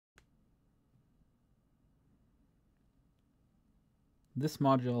This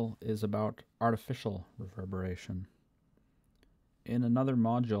module is about artificial reverberation. In another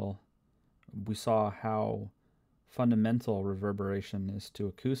module, we saw how fundamental reverberation is to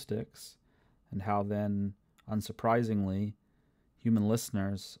acoustics and how then, unsurprisingly, human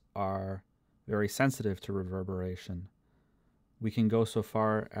listeners are very sensitive to reverberation. We can go so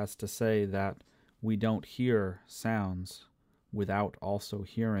far as to say that we don't hear sounds without also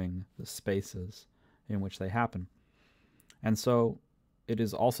hearing the spaces in which they happen. And so it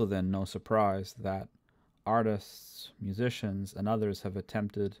is also then no surprise that artists, musicians, and others have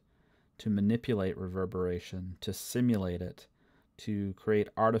attempted to manipulate reverberation, to simulate it, to create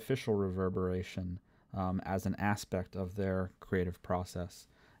artificial reverberation as an aspect of their creative process.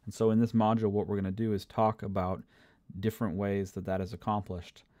 And so in this module, what we're going to do is talk about different ways that that is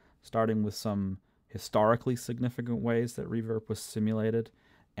accomplished, starting with some historically significant ways that reverb was simulated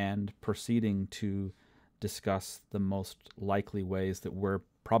and proceeding to discuss the most likely ways that we're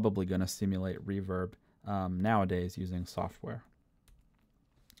probably going to simulate reverb nowadays using software.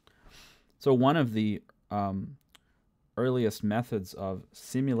 So one of the earliest methods of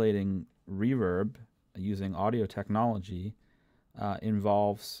simulating reverb using audio technology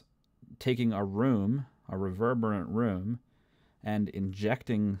involves taking a room, a reverberant room, and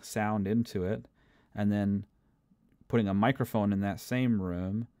injecting sound into it, and then putting a microphone in that same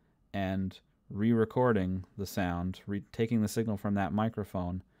room and re-recording the sound, taking the signal from that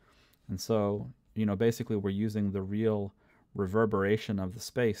microphone. And so, basically we're using the real reverberation of the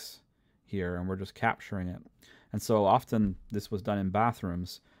space here, and we're just capturing it. And so often this was done in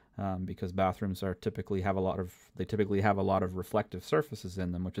bathrooms because bathrooms typically have a lot of reflective surfaces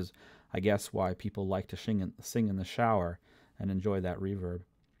in them, which is, I guess, why people like to sing in the shower and enjoy that reverb.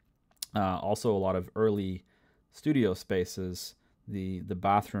 Also, a lot of early studio spaces, the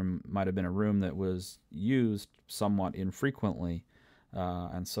bathroom might have been a room that was used somewhat infrequently,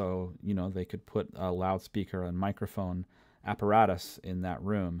 and so they could put a loudspeaker and microphone apparatus in that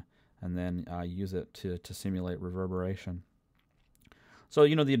room and then use it to simulate reverberation. So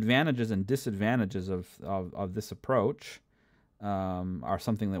the advantages and disadvantages of this approach are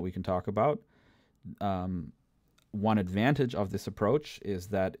something that we can talk about. One advantage of this approach is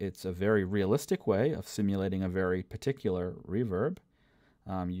that it's a very realistic way of simulating a very particular reverb.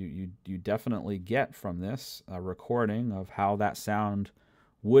 You definitely get from this a recording of how that sound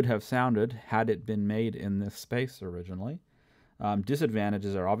would have sounded had it been made in this space originally.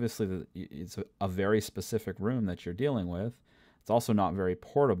 Disadvantages are obviously that it's a very specific room that you're dealing with. It's also not very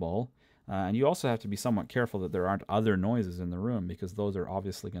portable. And you also have to be somewhat careful that there aren't other noises in the room, because those are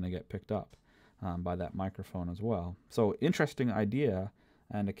obviously going to get picked up by that microphone as well. So interesting idea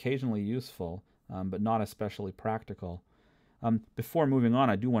and occasionally useful, but not especially practical. Before moving on,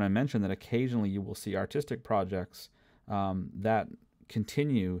 I do want to mention that occasionally you will see artistic projects that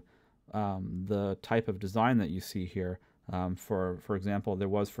continue the type of design that you see here. For example, there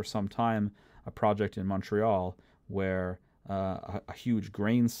was for some time a project in Montreal where a huge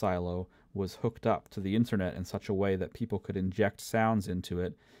grain silo was hooked up to the internet in such a way that people could inject sounds into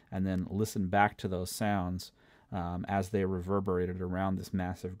it and then listen back to those sounds as they reverberated around this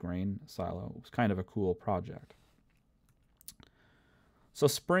massive grain silo. It was kind of a cool project. So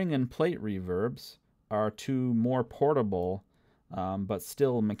spring and plate reverbs are two more portable but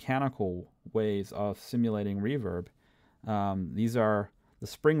still mechanical ways of simulating reverb. These are the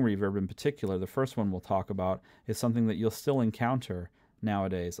spring reverb in particular. The first one we'll talk about is something that you'll still encounter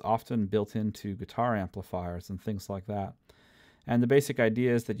nowadays, often built into guitar amplifiers and things like that. And the basic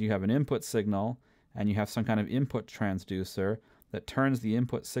idea is that you have an input signal and you have some kind of input transducer that turns the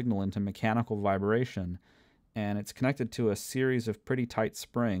input signal into mechanical vibration, and it's connected to a series of pretty tight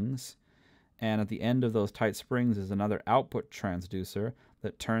springs, and at the end of those tight springs is another output transducer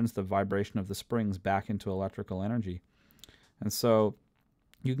that turns the vibration of the springs back into electrical energy. And so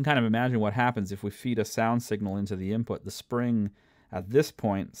you can kind of imagine what happens if we feed a sound signal into the input. The spring at this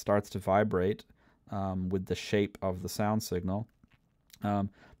point starts to vibrate with the shape of the sound signal.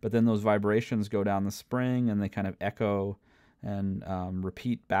 But then those vibrations go down the spring and they kind of echo and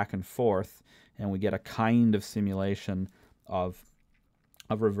repeat back and forth, and we get a kind of simulation of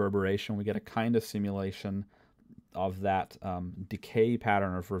reverberation. We get a kind of simulation of that decay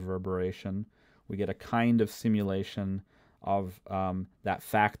pattern of reverberation. We get a kind of simulation of that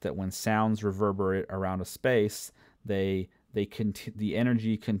fact that when sounds reverberate around a space, the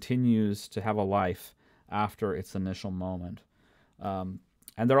energy continues to have a life after its initial moment.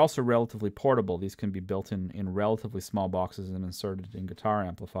 And they're also relatively portable. These can be built in relatively small boxes and inserted in guitar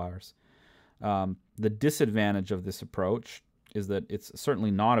amplifiers. The disadvantage of this approach is that it's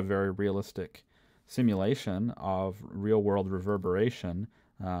certainly not a very realistic simulation of real-world reverberation,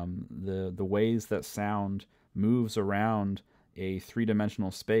 the ways that sound moves around a three-dimensional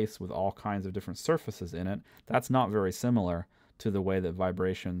space with all kinds of different surfaces in it, that's not very similar to the way that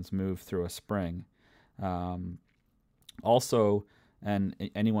vibrations move through a spring. Also, and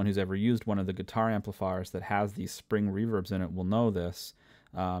anyone who's ever used one of the guitar amplifiers that has these spring reverbs in it will know this.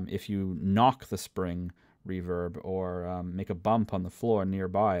 If you knock the spring reverb or make a bump on the floor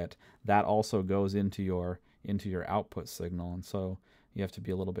nearby it, that also goes into your output signal, and so you have to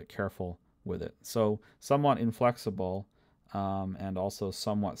be a little bit careful with it. So somewhat inflexible, and also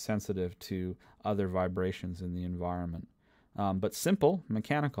somewhat sensitive to other vibrations in the environment, but simple,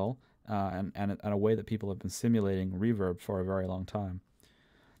 mechanical, and a way that people have been simulating reverb for a very long time.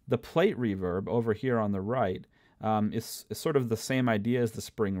 The plate reverb over here on the right is sort of the same idea as the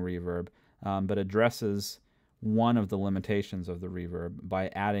spring reverb, but addresses one of the limitations of the reverb by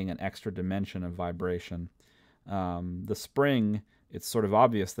adding an extra dimension of vibration. The spring, it's sort of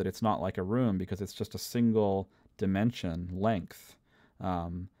obvious that it's not like a room because it's just a single dimension length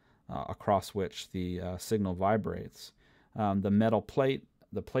across which the signal vibrates.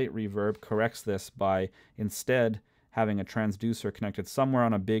 The plate reverb corrects this by instead having a transducer connected somewhere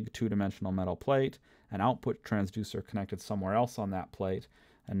on a big two-dimensional metal plate, an output transducer connected somewhere else on that plate,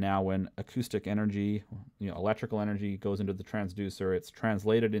 and now when acoustic energy, electrical energy goes into the transducer, it's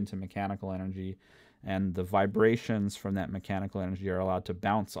translated into mechanical energy, and the vibrations from that mechanical energy are allowed to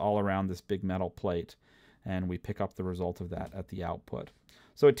bounce all around this big metal plate, and we pick up the result of that at the output.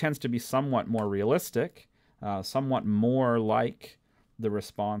 So it tends to be somewhat more realistic, somewhat more like the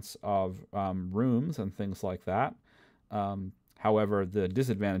response of rooms and things like that. However, the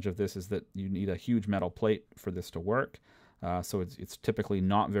disadvantage of this is that you need a huge metal plate for this to work. So it's typically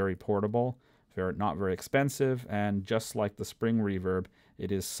not very portable, not very expensive, and just like the spring reverb,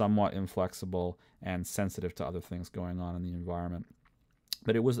 it is somewhat inflexible and sensitive to other things going on in the environment.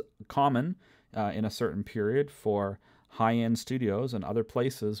 But it was common in a certain period for high-end studios and other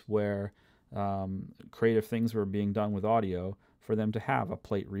places where creative things were being done with audio for them to have a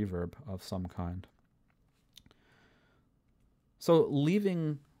plate reverb of some kind. So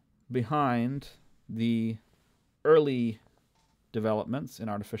leaving behind the early developments in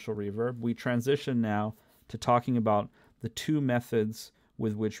artificial reverb, we transition now to talking about the two methods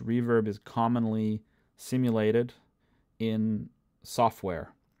with which reverb is commonly simulated in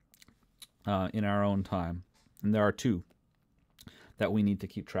software in our own time. And there are two that we need to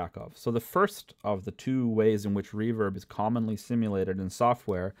keep track of. So the first of the two ways in which reverb is commonly simulated in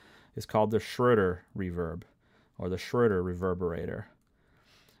software is called the Schroeder reverb, or the Schroeder reverberator.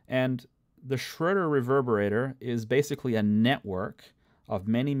 And the Schroeder reverberator is basically a network of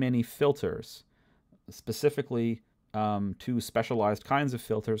many, many filters, specifically two specialized kinds of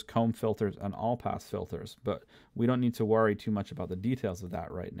filters, comb filters and all-pass filters. But we don't need to worry too much about the details of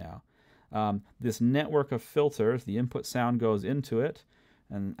that right now. This network of filters, the input sound goes into it,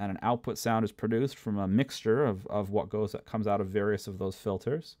 and an output sound is produced from a mixture of what comes out of various of those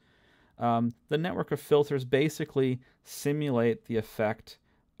filters. The network of filters basically simulate the effect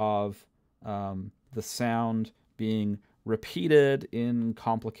of the sound being repeated in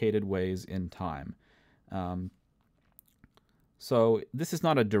complicated ways in time. So this is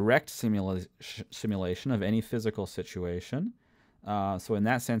not a direct simulation of any physical situation. So in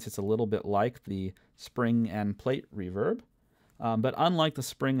that sense, it's a little bit like the spring and plate reverb. But unlike the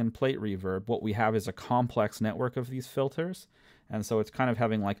spring and plate reverb, what we have is a complex network of these filters. And so it's kind of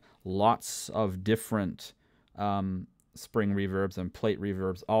having like lots of different spring reverbs and plate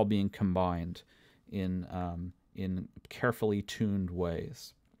reverbs all being combined in carefully tuned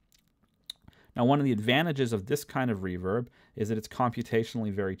ways. Now, one of the advantages of this kind of reverb is that it's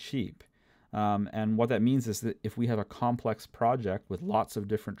computationally very cheap. And what that means is that if we have a complex project with lots of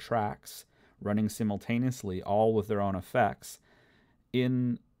different tracks running simultaneously, all with their own effects,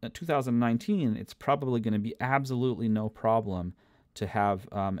 in 2019, it's probably going to be absolutely no problem to have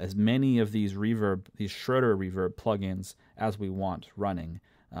as many of these Schroeder reverb plugins as we want running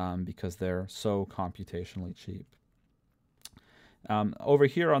because they're so computationally cheap. Over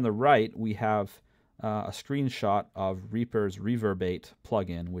here on the right, we have a screenshot of Reaper's Reverbate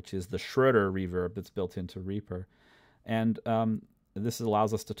plugin, which is the Schroeder reverb that's built into Reaper. And this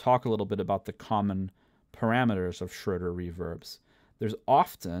allows us to talk a little bit about the common parameters of Schroeder reverbs. There's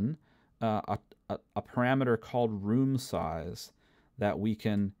often a parameter called room size that we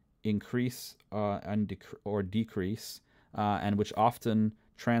can increase or decrease, and which often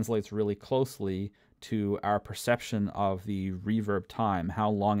translates really closely to our perception of the reverb time, how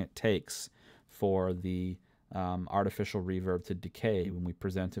long it takes for the artificial reverb to decay when we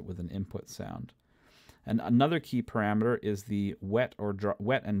present it with an input sound. And another key parameter is the wet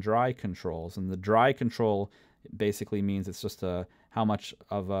and dry controls. And the dry control basically means it's just how much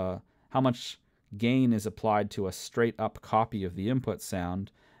gain is applied to a straight up copy of the input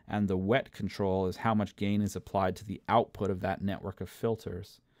sound, and the wet control is how much gain is applied to the output of that network of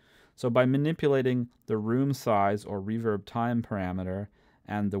filters. So by manipulating the room size or reverb time parameter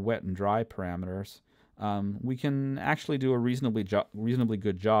and the wet and dry parameters, we can actually do a reasonably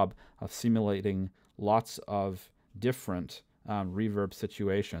good job of simulating lots of different reverb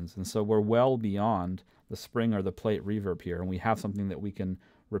situations. And so we're well beyond the spring or the plate reverb here, and we have something that we can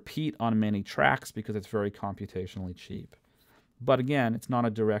repeat on many tracks because it's very computationally cheap. But again, it's not a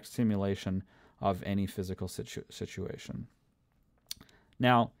direct simulation of any physical situation.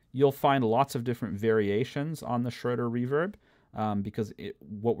 Now, you'll find lots of different variations on the Schroeder reverb because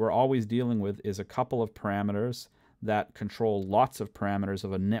what we're always dealing with is a couple of parameters that control lots of parameters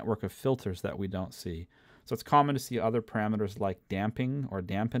of a network of filters that we don't see. So it's common to see other parameters like damping or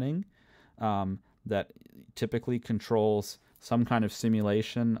dampening that typically controls some kind of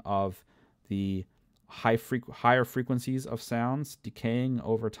simulation of the higher frequencies of sounds decaying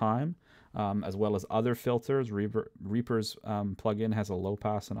over time, as well as other filters. Reaper's plugin has a low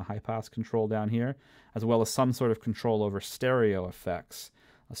pass and a high pass control down here, as well as some sort of control over stereo effects,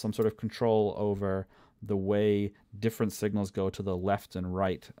 some sort of control over the way different signals go to the left and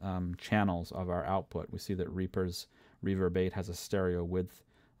right channels of our output. We see that Reaper's Reverb 8 has a stereo width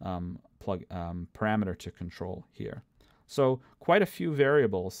parameter to control here. So quite a few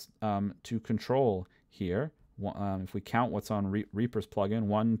variables to control here. If we count what's on Reaper's plugin,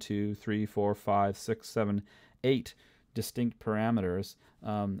 1, 2, 3, 4, 5, 6, 7, 8 distinct parameters,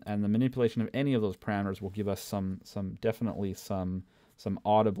 and the manipulation of any of those parameters will give us definitely some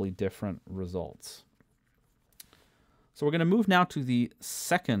audibly different results. So we're going to move now to the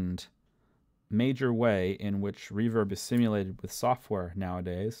second major way in which reverb is simulated with software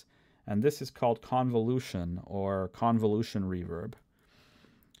nowadays, and this is called convolution or convolution reverb.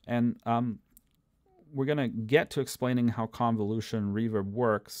 And we're going to get to explaining how convolution reverb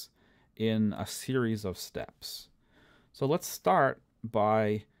works in a series of steps. So let's start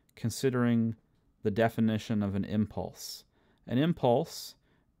by considering the definition of an impulse. An impulse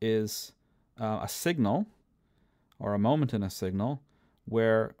is a signal or a moment in a signal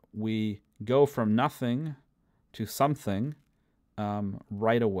where we go from nothing to something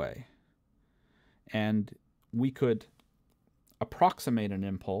right away. And we could approximate an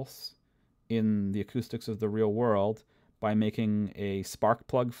impulse in the acoustics of the real world by making a spark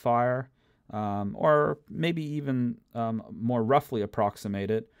plug fire, or maybe even more roughly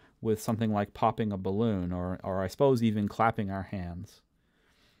approximate it with something like popping a balloon, or I suppose even clapping our hands.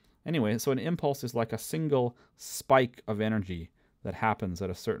 Anyway, so an impulse is like a single spike of energy that happens at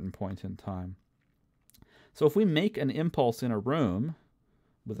a certain point in time. So if we make an impulse in a room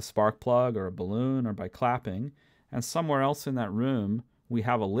with a spark plug or a balloon or by clapping, and somewhere else in that room we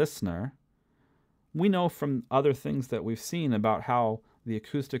have a listener, we know from other things that we've seen about how the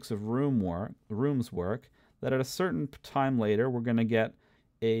acoustics of rooms work that at a certain time later we're going to get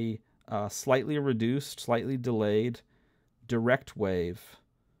a slightly reduced, slightly delayed direct wave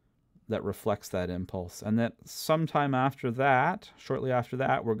that reflects that impulse, and that sometime after that, shortly after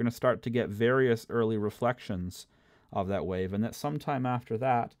that, we're going to start to get various early reflections of that wave, and that sometime after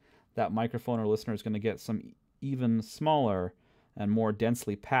that, that microphone or listener is going to get some even smaller and more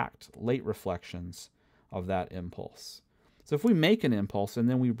densely packed late reflections of that impulse. So if we make an impulse and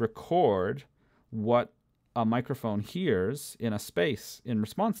then we record what a microphone hears in a space in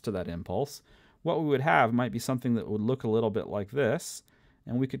response to that impulse, what we would have might be something that would look a little bit like this,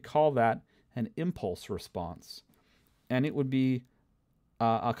 and we could call that an impulse response. And it would be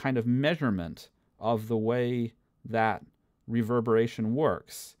a kind of measurement of the way that reverberation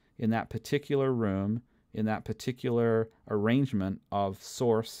works in that particular room, in that particular arrangement of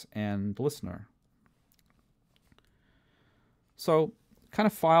source and listener. So kind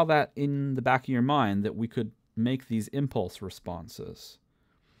of file that in the back of your mind that we could make these impulse responses.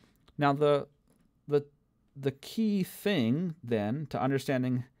 Now the key thing then to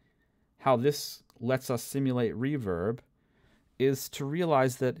understanding how this lets us simulate reverb is to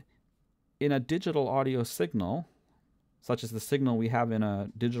realize that in a digital audio signal, such as the signal we have in a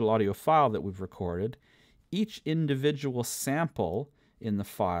digital audio file that we've recorded, each individual sample in the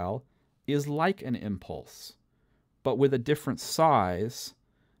file is like an impulse, but with a different size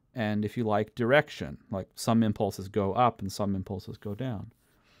and, if you like, direction. Like some impulses go up and some impulses go down.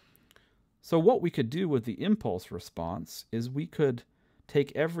 So what we could do with the impulse response is we could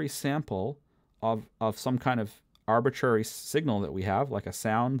take every sample of some kind of arbitrary signal that we have, like a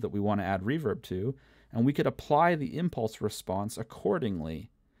sound that we want to add reverb to, and we could apply the impulse response accordingly.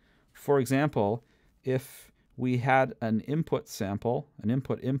 For example, if we had an input sample, an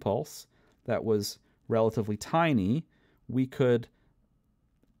input impulse that was relatively tiny, we could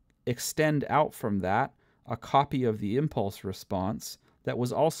extend out from that a copy of the impulse response that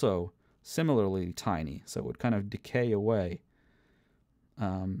was also similarly tiny, so it would kind of decay away.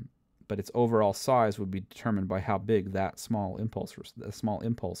 But its overall size would be determined by how big that small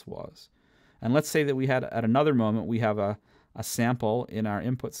impulse was. And let's say that we had, at another moment, we have a sample in our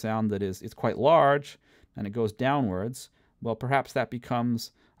input sound that it's quite large and it goes downwards. Well, perhaps that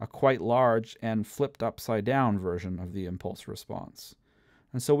becomes a quite large and flipped upside down version of the impulse response.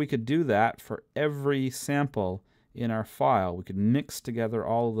 And so we could do that for every sample in our file. We could mix together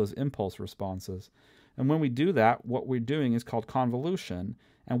all of those impulse responses. And when we do that, what we're doing is called convolution.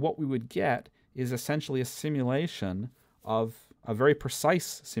 And what we would get is essentially a simulation of a very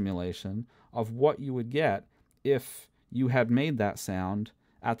precise simulation of what you would get if you had made that sound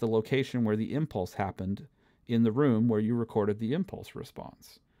at the location where the impulse happened in the room where you recorded the impulse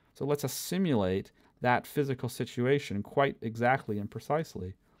response. So let's simulate that physical situation quite exactly and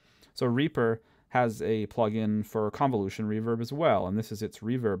precisely. So Reaper has a plugin for convolution reverb as well, and this is its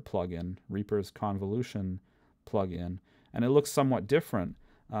reverb plugin, Reaper's convolution plugin. And it looks somewhat different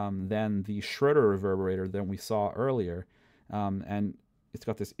than the Schroeder reverberator that we saw earlier. And it's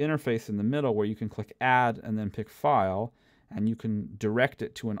got this interface in the middle where you can click Add and then pick File, and you can direct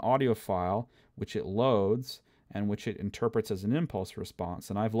it to an audio file, which it loads and which it interprets as an impulse response.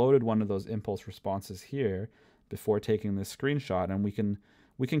 And I've loaded one of those impulse responses here before taking this screenshot, and we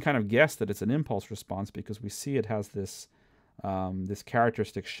can kind of guess that it's an impulse response because we see it has this this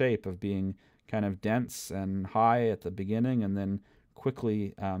characteristic shape of being kind of dense and high at the beginning and then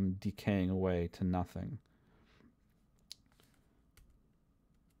quickly decaying away to nothing.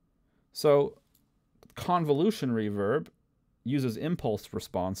 So convolution reverb uses impulse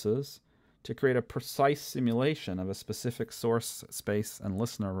responses to create a precise simulation of a specific source, space, and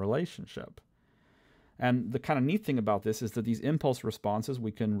listener relationship. And the kind of neat thing about this is that these impulse responses,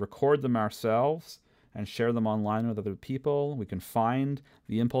 we can record them ourselves and share them online with other people. We can find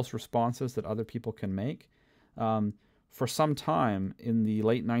the impulse responses that other people can make. For some time in the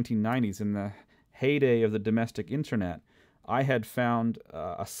late 1990s, in the heyday of the domestic internet, I had found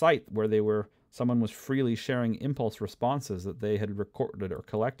a site where someone was freely sharing impulse responses that they had recorded or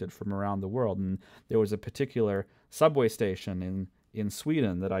collected from around the world. And there was a particular subway station in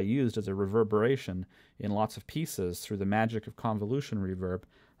Sweden that I used as a reverberation in lots of pieces through the magic of convolution reverb.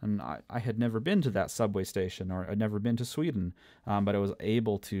 And I had never been to that subway station, or I'd never been to Sweden, but I was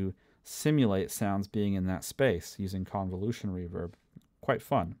able to simulate sounds being in that space using convolution reverb. Quite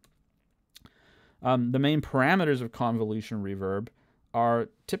fun. The main parameters of convolution reverb are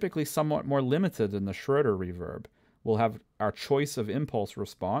typically somewhat more limited than the Schroeder reverb. We'll have our choice of impulse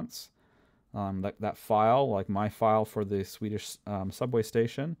response, that file, like my file for the Swedish subway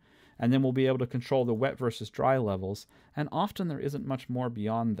station, and then we'll be able to control the wet versus dry levels, and often there isn't much more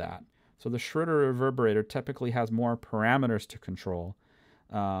beyond that. So the Schroeder reverberator typically has more parameters to control,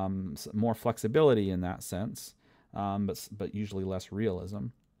 more flexibility in that sense, but usually less realism.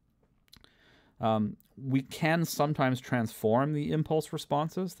 We can sometimes transform the impulse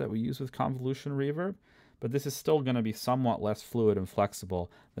responses that we use with convolution reverb, but this is still going to be somewhat less fluid and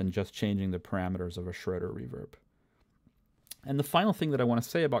flexible than just changing the parameters of a Schroeder reverb. And the final thing that I want to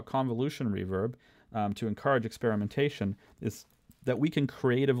say about convolution reverb to encourage experimentation is that we can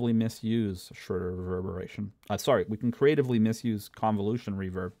creatively misuse Schroeder reverberation. We can creatively misuse convolution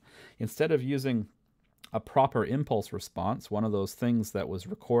reverb. Instead of using a proper impulse response, one of those things that was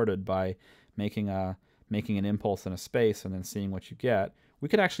recorded by making an impulse in a space and then seeing what you get, we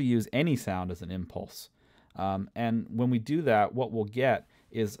could actually use any sound as an impulse. And when we do that, what we'll get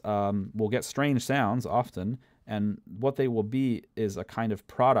is we'll get strange sounds often, and what they will be is a kind of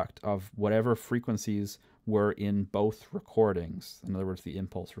product of whatever frequencies were in both recordings. In other words, the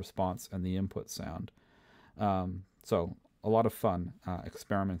impulse response and the input sound. So a lot of fun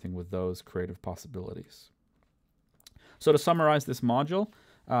experimenting with those creative possibilities. So to summarize this module,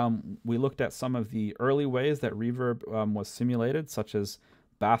 we looked at some of the early ways that reverb was simulated, such as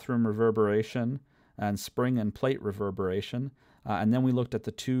bathroom reverberation and spring and plate reverberation. And then we looked at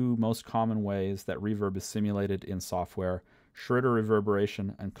the two most common ways that reverb is simulated in software, Schroeder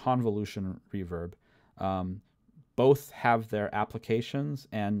reverberation and convolution reverb. Both have their applications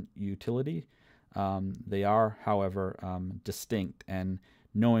and utility. They are, however, distinct, and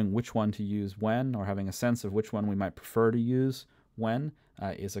knowing which one to use when, or having a sense of which one we might prefer to use when,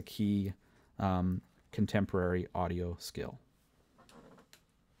 is a key contemporary audio skill.